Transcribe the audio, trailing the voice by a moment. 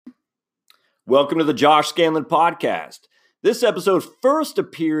Welcome to the Josh Scanlon Podcast. This episode first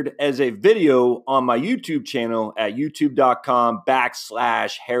appeared as a video on my YouTube channel at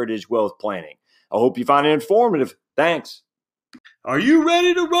youtube.com/Heritage Wealth Planning. I hope you find it informative. Thanks. Are you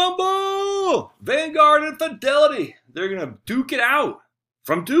ready to rumble? Vanguard and Fidelity. They're going to duke it out.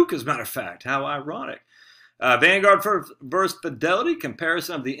 From Duke, as a matter of fact. How ironic. Vanguard versus Fidelity,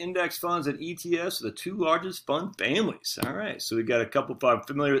 comparison of the index funds and ETFs of the two largest fund families. All right, so we got a couple of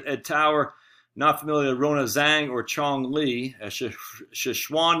familiar with Ed Tower, not familiar with Rona Zhang or Chong Li.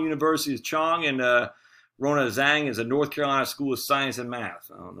 Sichuan University is Chong, and Rona Zhang is a North Carolina School of Science and Math.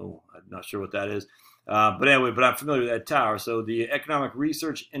 I don't know, I'm not sure what that is. But I'm familiar with Ed Tower. So the Economic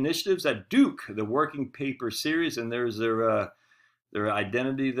Research Initiatives at Duke, the working paper series, and there's their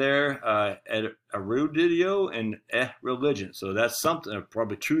identity there, erudition and religion. So that's something,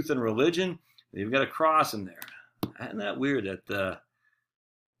 probably truth and religion. You've got a cross in there. Isn't that weird?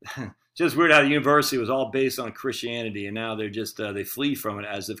 Just weird how the university was all based on Christianity, and now they're just they flee from it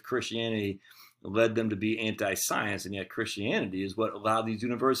as if Christianity led them to be anti-science, and yet Christianity is what allowed these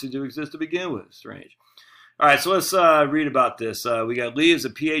universities to exist to begin with. Strange. All right, so let's read about this. We got Lee as a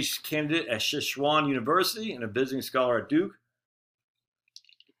PhD candidate at Sichuan University and a visiting scholar at Duke.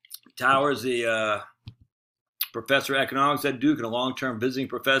 Tower is the professor of economics at Duke and a long-term visiting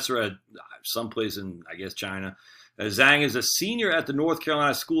professor at someplace in, I guess, China. Zhang is a senior at the North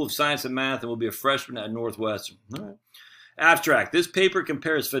Carolina School of Science and Math and will be a freshman at Northwestern. All right. Abstract. This paper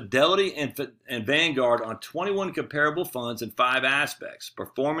compares Fidelity and Vanguard on 21 comparable funds in 5 aspects: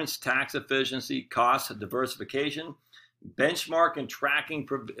 performance, tax efficiency, cost, diversification, benchmark, and tracking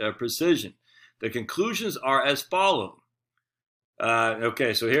precision. The conclusions are as follows.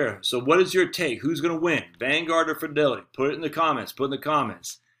 Okay, so what is your take? Who's going to win, Vanguard or Fidelity? Put it in the comments.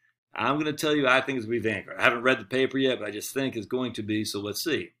 I'm going to tell you I think it's going to be Vanguard. I haven't read the paper yet, but I just think it's going to be, so let's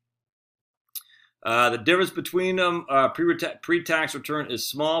see. The difference between them, pre-tax return is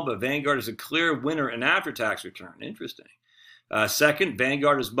small, but Vanguard is a clear winner in after-tax return. Interesting. Second,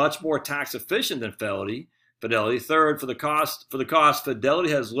 Vanguard is much more tax efficient than Fidelity. Third, for the cost,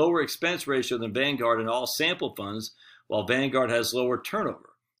 Fidelity has lower expense ratio than Vanguard in all sample funds, while Vanguard has lower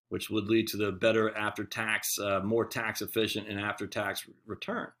turnover, which would lead to the better after-tax, more tax-efficient and after-tax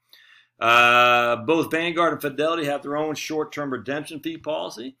return. Both Vanguard and Fidelity have their own short-term redemption fee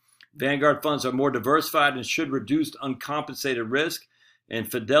policy. Vanguard funds are more diversified and should reduce uncompensated risk,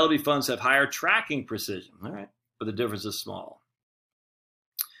 and Fidelity funds have higher tracking precision. All right, but the difference is small.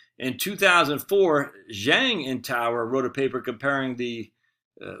 In 2004, Zhang and Tower wrote a paper comparing the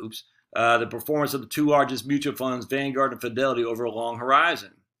performance of the two largest mutual funds, Vanguard and Fidelity, over a long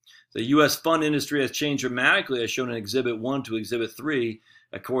horizon. The U.S. fund industry has changed dramatically, as shown in Exhibit 1 to Exhibit 3,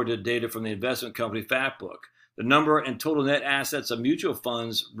 according to data from the investment company Fatbook. The number and total net assets of mutual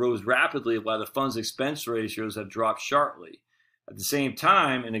funds rose rapidly, while the fund's expense ratios have dropped sharply. At the same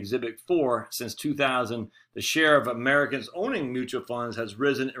time, in Exhibit 4, since 2000, the share of Americans owning mutual funds has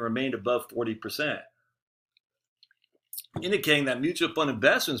risen and remained above 40%. Indicating that mutual fund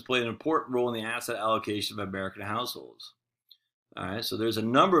investments play an important role in the asset allocation of American households. All right, so there's a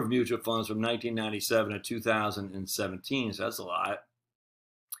number of mutual funds from 1997 to 2017, so that's a lot.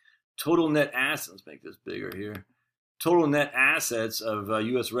 Total net assets, let's make this bigger here. Total net assets of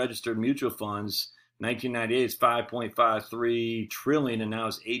U.S. registered mutual funds, 1998 is 5.53 trillion, and now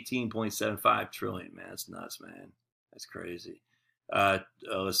it's 18.75 trillion. Man, that's nuts, man. That's crazy.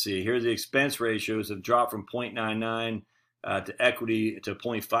 Let's see. Here the expense ratios have dropped from 0.99 to equity to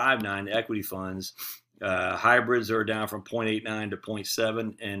 0.59 to equity funds. Hybrids are down from 0.89 to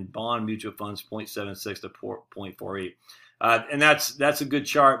 0.7, and bond mutual funds 0.76 to 0.48. And that's a good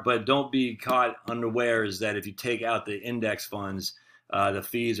chart, but don't be caught unawares that if you take out the index funds, the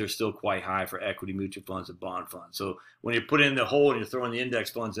fees are still quite high for equity mutual funds and bond funds. So when you put in the whole and you're throwing the index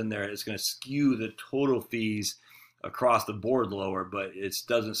funds in there, it's going to skew the total fees across the board lower, but it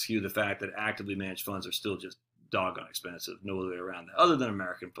doesn't skew the fact that actively managed funds are still just doggone expensive. No other way around that, other than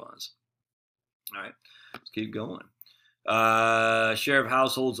American funds. All right, let's keep going. Share of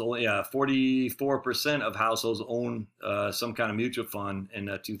households, only 44% of households own some kind of mutual fund in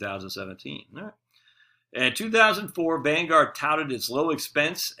 2017. All right. In 2004, Vanguard touted its low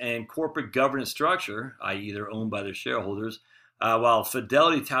expense and corporate governance structure, i.e. they're owned by their shareholders, while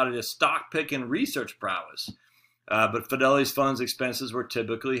Fidelity touted its stock pick and research prowess. But Fidelity's funds expenses were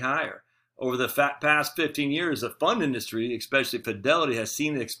typically higher. Over the past 15 years, the fund industry, especially Fidelity, has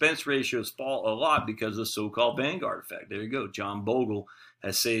seen the expense ratios fall a lot because of the so-called Vanguard effect. There you go. John Bogle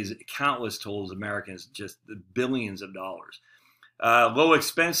has saved countless told Americans just billions of dollars. Low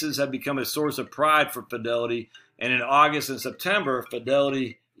expenses have become a source of pride for Fidelity, and in August and September,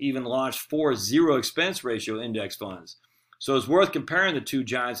 Fidelity even launched 4 zero expense ratio index funds. So it's worth comparing the two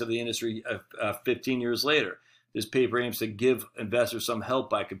giants of the industry 15 years later. This paper aims to give investors some help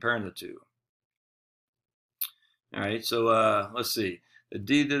by comparing the two. All right, so let's see.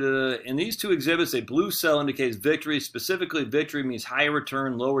 In these two exhibits, a blue cell indicates victory. Specifically, victory means higher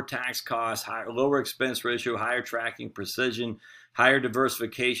return, lower tax costs, lower expense ratio, higher tracking precision, higher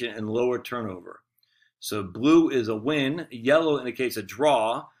diversification, and lower turnover. So blue is a win, yellow indicates a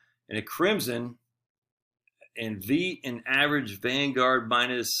draw, and a crimson and V in average Vanguard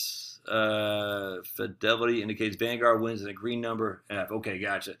minus Fidelity indicates Vanguard wins, and a green number F. Okay,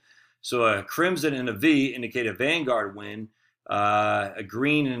 gotcha. So a crimson and a V indicate a Vanguard win. A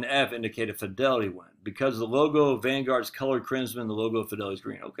green and an F indicate a Fidelity win. Because the logo of Vanguard's colored crimson and the logo of Fidelity's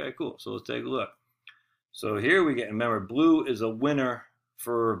green. Okay, cool. So let's take a look. So here we get, remember, blue is a winner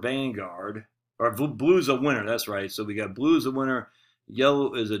for Vanguard. Or blue's a winner, that's right. So we got blue is a winner,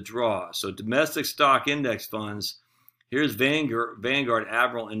 yellow is a draw. So domestic stock index funds, here's Vanguard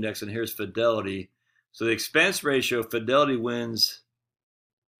Admiral Index, and here's Fidelity. So the expense ratio, Fidelity wins.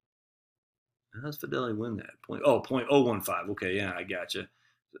 How does Fidelity win that? 0.015. Okay, yeah, I gotcha.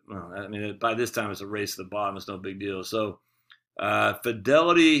 Well, I mean, by this time it's a race to the bottom. It's no big deal. So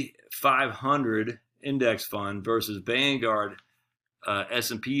Fidelity 500 index fund versus Vanguard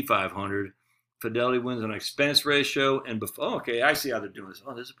S&P 500. Fidelity wins on expense ratio and before. Oh, okay, I see how they're doing this.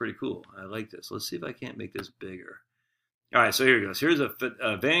 Oh, this is pretty cool. I like this. Let's see if I can't make this bigger. All right, so here it goes. Here's a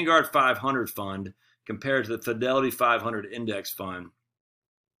Vanguard 500 fund compared to the Fidelity 500 index fund.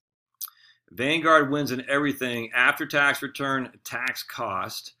 Vanguard wins in everything after tax return, tax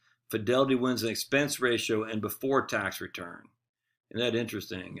cost. Fidelity wins in expense ratio and before tax return. Isn't that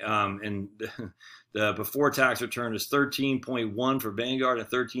interesting? And the before tax return is 13.1 for Vanguard and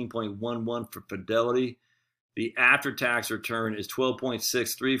 13.11 for Fidelity. The after tax return is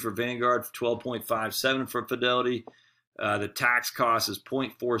 12.63 for Vanguard, 12.57 for Fidelity. The tax cost is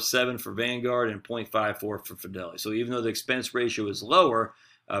 0.47 for Vanguard and 0.54 for Fidelity. So even though the expense ratio is lower,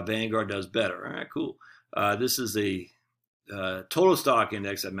 Vanguard does better. All right, cool. This is a total stock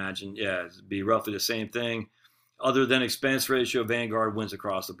index, I imagine. Yeah, it'd be roughly the same thing. Other than expense ratio, Vanguard wins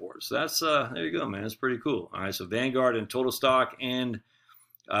across the board. So that's, there you go, man. That's pretty cool. All right, so Vanguard in total stock and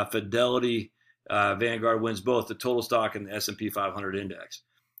Fidelity, Vanguard wins both the total stock and the S&P 500 index.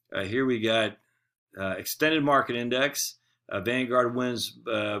 Here we got extended market index. Vanguard wins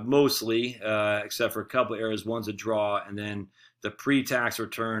mostly, except for a couple of areas. One's a draw, and then the pre-tax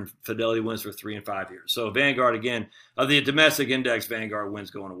return, Fidelity wins for 3 and 5 years. So Vanguard, again, of the domestic index, Vanguard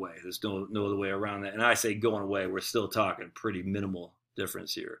wins going away. There's no other way around that. And I say going away, we're still talking pretty minimal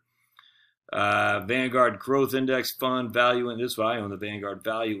difference here. Vanguard Growth Index Fund, Value, and this is why I own the Vanguard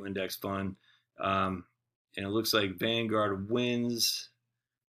Value Index Fund. And it looks like Vanguard wins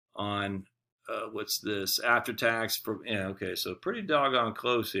on what's this? After tax. Yeah, okay, so pretty doggone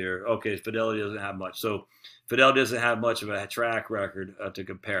close here. Okay, Fidelity doesn't have much. So Fidelity doesn't have much of a track record to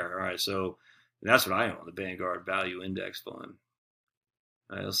compare. All right, so that's what I own, the Vanguard Value Index Fund.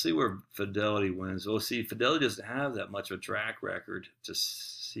 All right, let's see where Fidelity wins. We'll see, Fidelity doesn't have that much of a track record to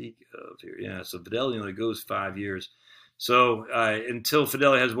speak of here. Yeah, so Fidelity only goes 5 years. So until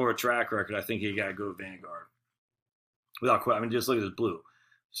Fidelity has more of a track record, I think you got to go Vanguard. Without question, I mean, just look at this blue.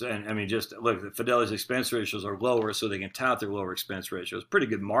 So, and I mean, just look, the Fidelity's expense ratios are lower, so they can tout their lower expense ratios. Pretty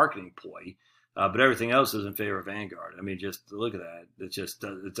good marketing ploy, but everything else is in favor of Vanguard. I mean, just look at that.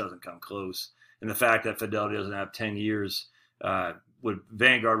 It doesn't come close. And the fact that Fidelity doesn't have 10 years,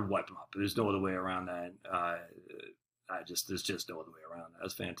 Vanguard would wipe them up. There's no other way around that. There's just no other way around that.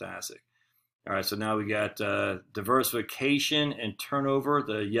 That's fantastic. All right, so now we got diversification and turnover.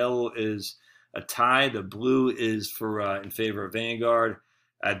 The yellow is a tie. The blue is for in favor of Vanguard.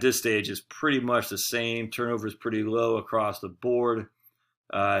 At this stage, it's pretty much the same. Turnover is pretty low across the board.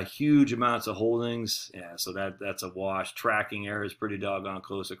 Huge amounts of holdings. Yeah, so that's a wash. Tracking error is pretty doggone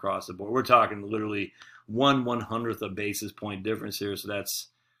close across the board. We're talking literally 1/100th of basis point difference here. So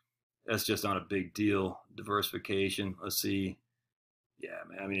that's just not a big deal. Diversification. Let's see. Yeah,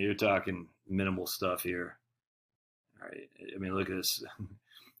 man. I mean, you're talking minimal stuff here. All right. I mean, look at this.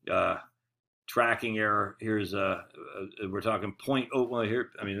 Tracking error, here's we're talking 0.0. Well, here,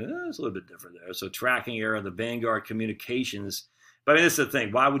 I mean, it's a little bit different there. So tracking error, the Vanguard Communications. But I mean, this is the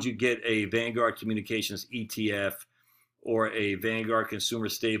thing. Why would you get a Vanguard Communications ETF or a Vanguard Consumer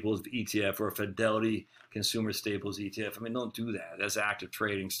Staples ETF or a Fidelity Consumer Staples ETF? I mean, don't do that. That's active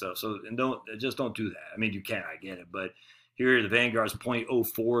trading stuff. So just don't do that. I mean, you can, I get it, but here the Vanguard's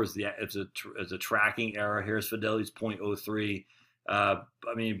 0.04 is a tracking error. Here's Fidelity's 0.03. I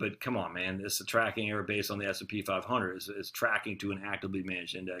mean, but come on, man. It's a tracking error based on the S&P 500. It's tracking to an actively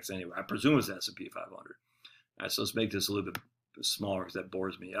managed index anyway. I presume it's the S&P 500. All right, so let's make this a little bit smaller because that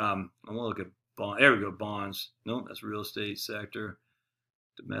bores me. I'm going to look at bond. There we go, bonds. No, that's real estate sector.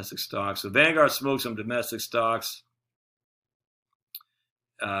 Domestic stocks. So Vanguard smoked some domestic stocks.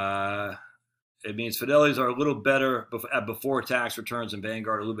 It means Fidelities are a little better at before tax returns and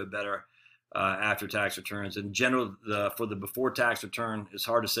Vanguard a little bit better after tax returns. In general, for the before tax return, it's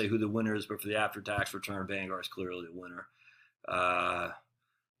hard to say who the winner is, but for the after tax return, Vanguard is clearly the winner.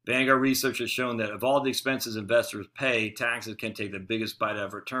 Vanguard research has shown that of all the expenses investors pay, taxes can take the biggest bite out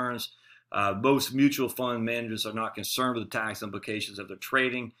of returns. Most mutual fund managers are not concerned with the tax implications of their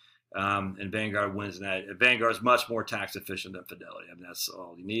trading, and Vanguard wins in that. Vanguard is much more tax efficient than Fidelity. I mean, that's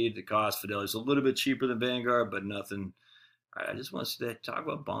all you need. The cost Fidelity is a little bit cheaper than Vanguard, but nothing. All right, I just want to talk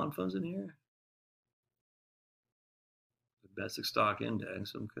about bond funds in here. The basic stock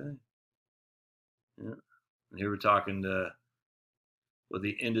index, okay. Yeah, and here we're talking what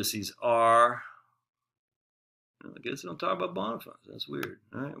the indices are. I guess they don't talk about bond funds. That's weird.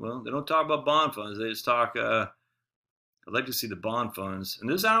 All right, well, they don't talk about bond funds. They just talk, I'd like to see the bond funds. And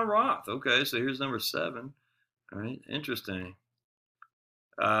this is Alan Roth. Okay, so here's number 7. All right, interesting.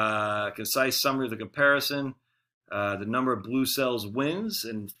 Concise summary of the comparison. The number of blue cells wins,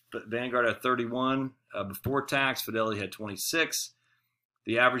 and Vanguard had 31 before tax. Fidelity had 26.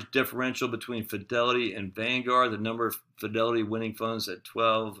 The average differential between Fidelity and Vanguard, the number of Fidelity winning funds at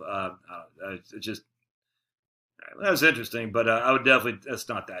 12. It just, that was interesting, but I would definitely, that's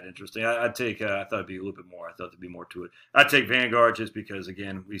not that interesting. I'd take, I thought it'd be a little bit more. I thought there'd be more to it. I'd take Vanguard just because,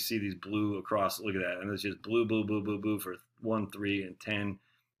 again, we see these blue across. Look at that. And it's just blue, blue, blue, blue, blue for 1, 3, and 10.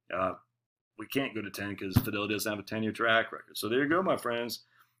 We can't go to 10 because Fidelity doesn't have a 10-year track record. So there you go, my friends.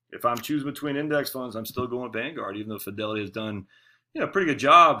 If I'm choosing between index funds, I'm still going Vanguard, even though Fidelity has done a pretty good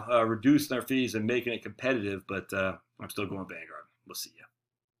job reducing their fees and making it competitive. But I'm still going Vanguard. We'll see you.